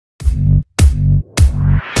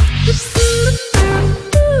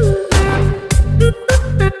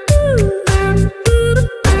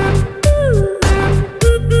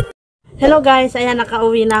Hello guys, ayan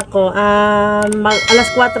nakauwi na ako. Alas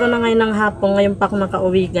 4 na ngayon ng hapon, ngayon pa ako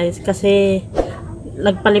nakauwi guys kasi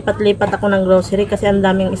nagpalipat-lipat ako ng grocery kasi ang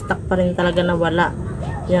daming stock pa rin talaga na wala.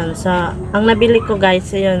 Yan, ang nabili ko guys,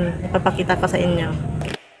 ayun, ipapakita ko sa inyo.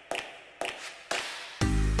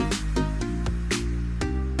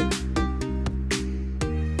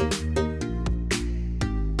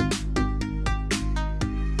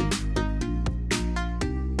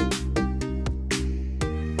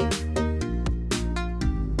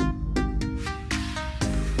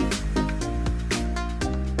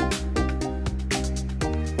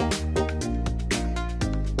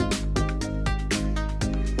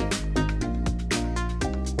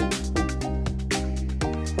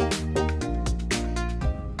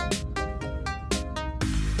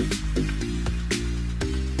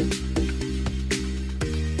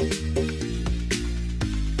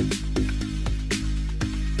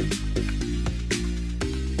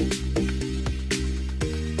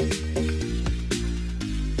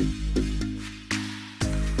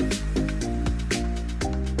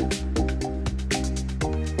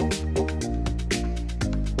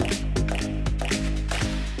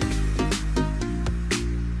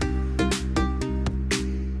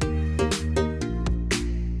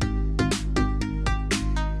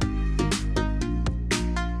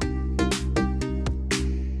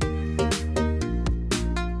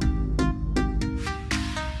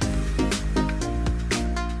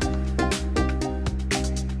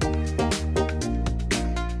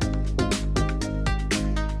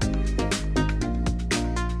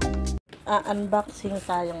 Unboxing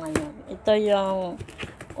tayo ngayon. Ito yung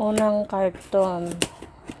unang karton.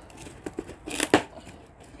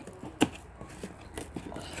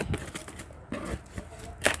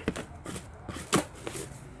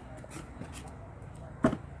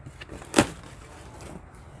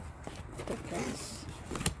 Ito guys.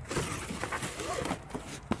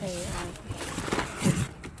 Ayan.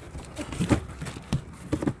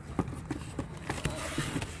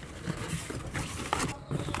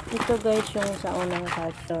 Ito guys yung sa unang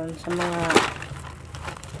karton, sa mga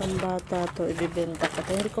pambata to ibibenta ko.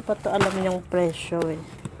 Hindi ko pa to alam yung presyo eh.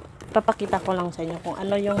 Papakita ko lang sa inyo kung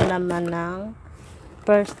ano yung laman ng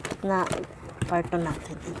first na karton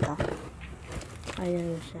natin. Ito.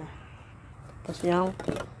 Ayan siya. Tapos yung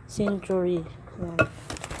Century. Ayan.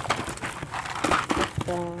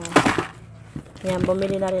 Ito. Ayan,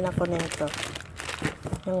 bumili na rin ako nito.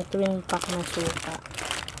 Yung twin pack na suka.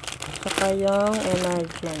 Saka yung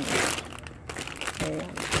Emergent. Ayan.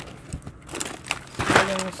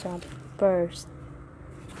 Yung sa first.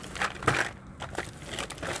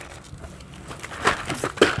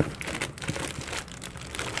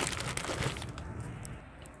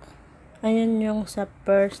 Ayan yung sa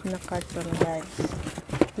first na carton guys.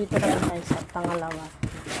 Dito na tayo sa pangalawa.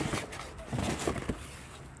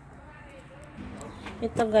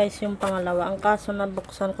 Ito guys yung pangalawa. Ang kaso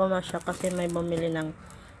nabuksan ko na siya kasi may bumili ng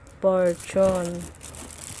Fortune.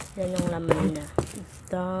 Yan yung laman niya.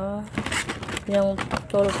 Ito. Yung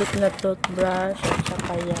toolkit na toothbrush. At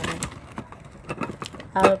saka yan.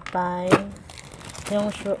 Alpine.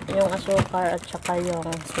 Yung asukar at saka yung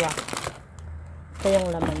swak. Ito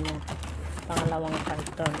yung laman niya. Pangalawang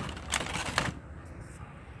karton.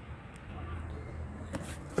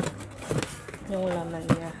 Yung laman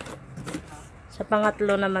niya. Sa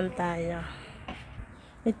pangatlo naman tayo.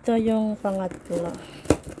 Ito yung pangatlo.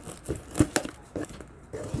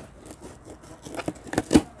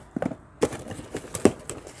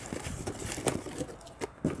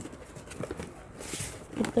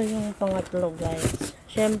 Ito yung pangatlo guys.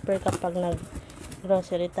 Siyempre kapag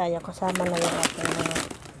nag-grocery tayo, kasama na yung ating mga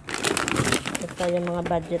ito yung mga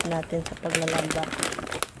budget natin sa paglalaba.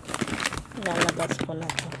 Lalabas ko na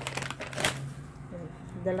to.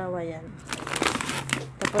 Dalawa yan.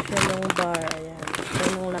 Tapos yung bar, ayan.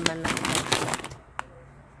 Yung laman na ito.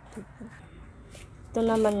 Ito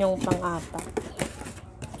naman yung pang-apat.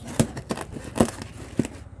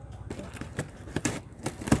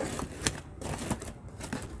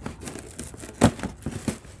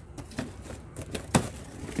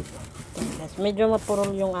 Medyo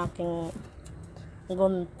mapurol yung aking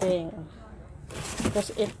gunting.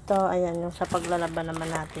 Tapos ito, ayan, yung sa paglalaba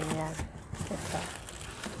naman natin yan. Ito.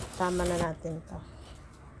 Tama na natin to.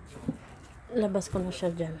 Labas ko na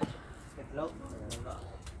siya dyan.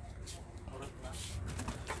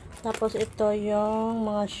 Tapos ito yung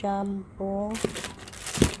mga shampoo.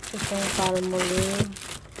 Itong Palmolive.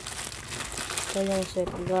 Ito yung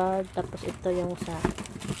safeguard. Tapos ito yung sa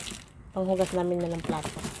panghugas namin na ng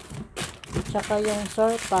plato. Tsaka yung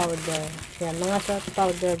soap powder. Yan, mga soap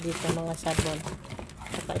powder dito, mga sabon.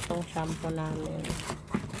 Tsaka itong shampoo namin.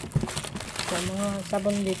 So, mga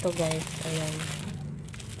sabon dito guys. Ayan.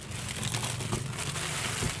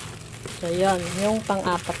 So, yun. Yung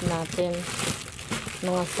pang-apat natin.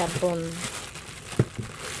 Mga sabon.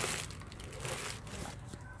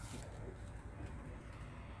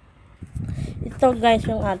 Ito guys,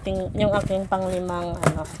 yung aking panglimang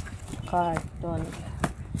carton.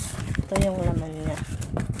 Ito yung laman niya.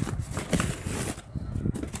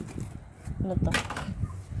 Ano to?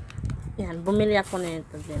 Yan, bumili ako na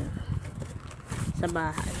ito din sa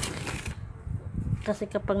bahay. Kasi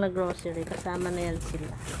kapag nag-grocery, kasama na yan sila.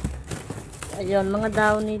 Ayun, mga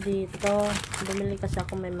downy dito. Bumili kasi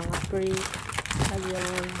ako, may mga free.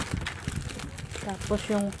 Ayun. Tapos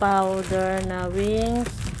yung powder na wings,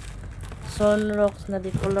 sunrocks na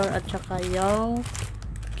decolor, at saka yung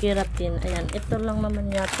keratin. Ayan, ito lang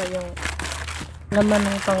naman yata yung laman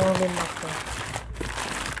ng pangulima ko.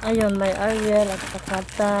 Ayun, may Ariel at saka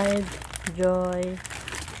Tide, Joy.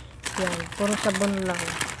 Yan, puro sabon lang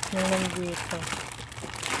yung nandito.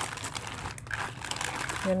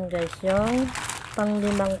 Yan guys, yung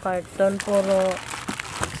panglimang carton, puro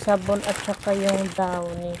sabon at saka yung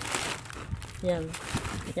downy. Yan,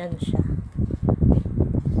 yan siya.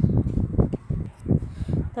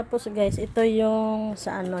 Tapos guys, ito yung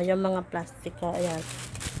sa yung mga plastiko. Ayan.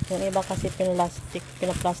 Yung iba kasi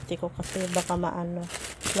pinaplastiko kasi baka maano.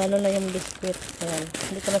 Lalo na yung biscuit. Ayan.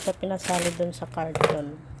 Hindi ko na siya pinasali dun sa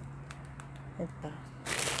carton. Ito.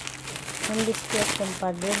 Yung biscuit, yung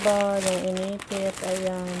padiba, yung inipit.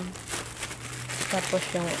 Ayan. Tapos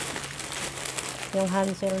yung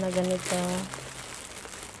hansel na ganito.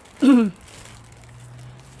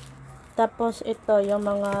 Tapos ito, yung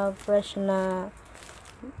mga fresh milk.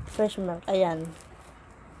 Ayan.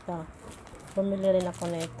 Ito. Bumili rin ako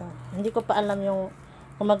na ito. Hindi ko pa alam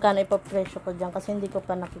kung magkano ipapresyo ko dyan kasi hindi ko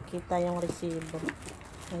pa nakikita yung resibo.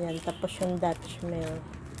 Ayan. Tapos yung Dutch milk.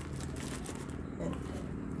 Ayan.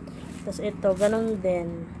 Tapos ito, ganun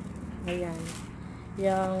din. Ayan.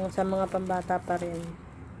 Yung sa mga pambata pa rin.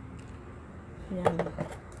 Ayan.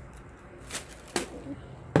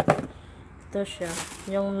 Ito siya.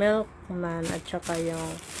 Yung Milkman at saka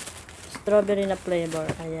yung strawberry na flavor.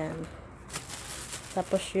 Ayan.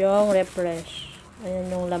 Tapos yung refresh.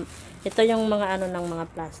 Ayan yung ito yung mga ng mga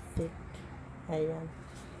plastic. Ayan.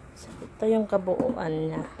 So, ito yung kabuuan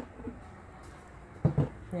niya.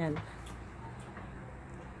 Ayan.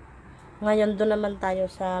 Ngayon doon naman tayo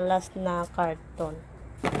sa last na carton.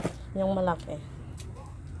 Yung malaki.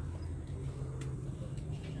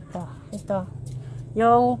 Ito.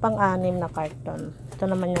 Yung pang-anim na carton. Ito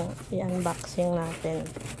naman yung i-unboxing natin.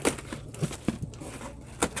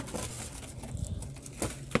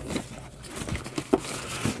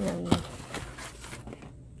 Yan.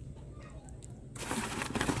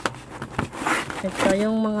 Ito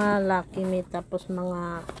yung mga Lucky Me, tapos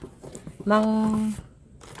mga Mang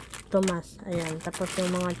Tomas. Ayan. Tapos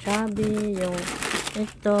yung mga Chubby, yung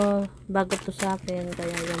ito, bago to sa akin,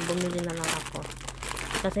 kaya yung bumili na lang ako.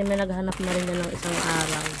 Kasi may naghanap na rin yan ng isang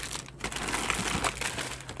araw.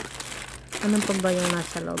 Anong pa ba yung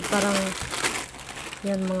nasa loob? Parang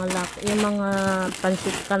yan yung mga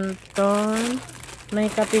pansit canton. May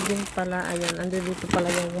kape din pala. Ayan, ando dito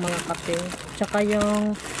pala yung mga kape. Tsaka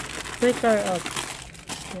yung Twitter off.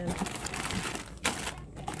 Yan.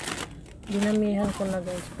 Dinamihan ko na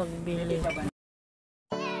guys pagbili.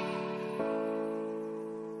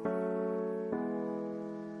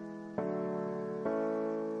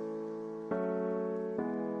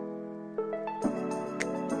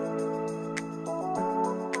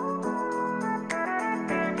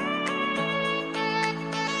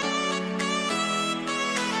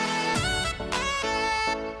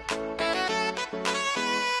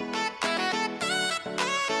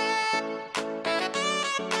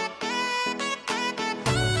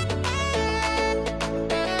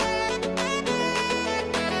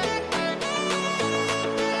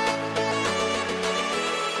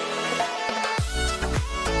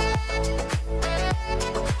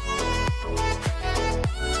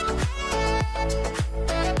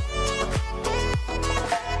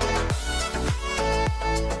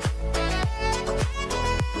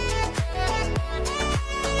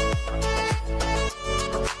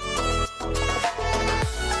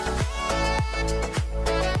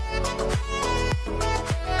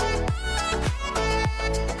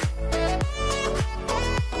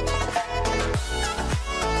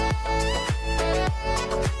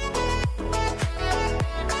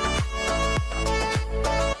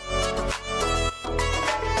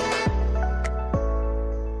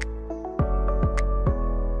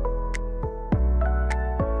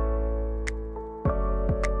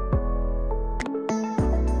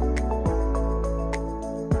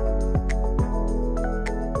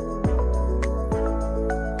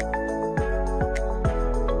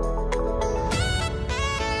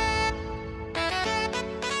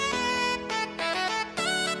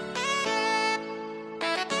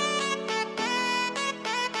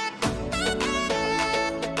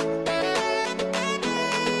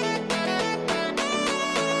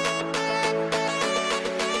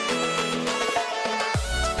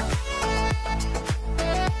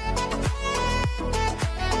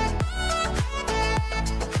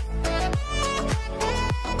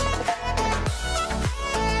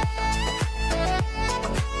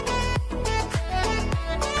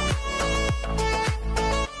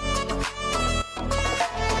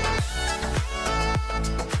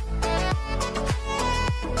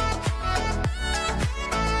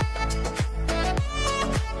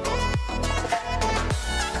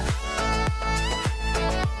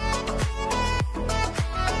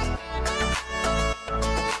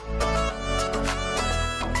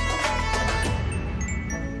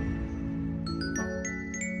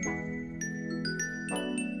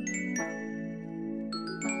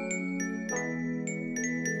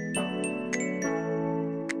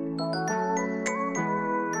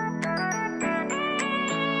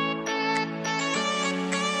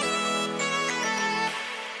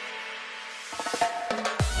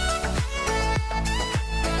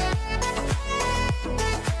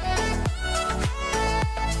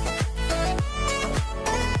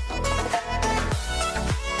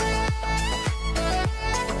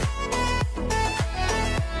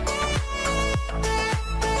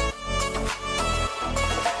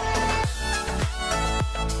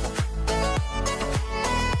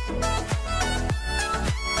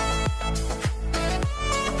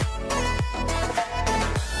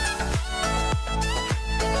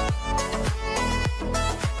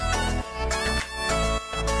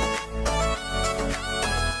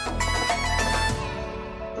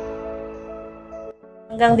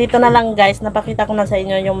 hanggang dito na lang guys, napakita ko na sa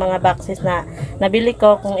inyo yung mga boxes na nabili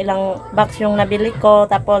ko, kung ilang box yung nabili ko.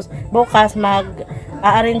 Tapos bukas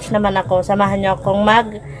mag-arrange naman ako, samahan nyo akong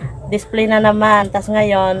mag-display na naman. Tapos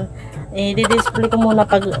ngayon, i-display ko muna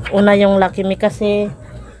pag una yung Lucky Me kasi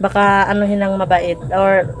baka anuhin ng mabait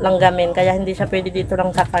or langgamin, kaya hindi siya pwede dito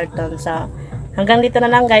lang sa carton. So hanggang dito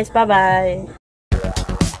na lang guys, bye bye.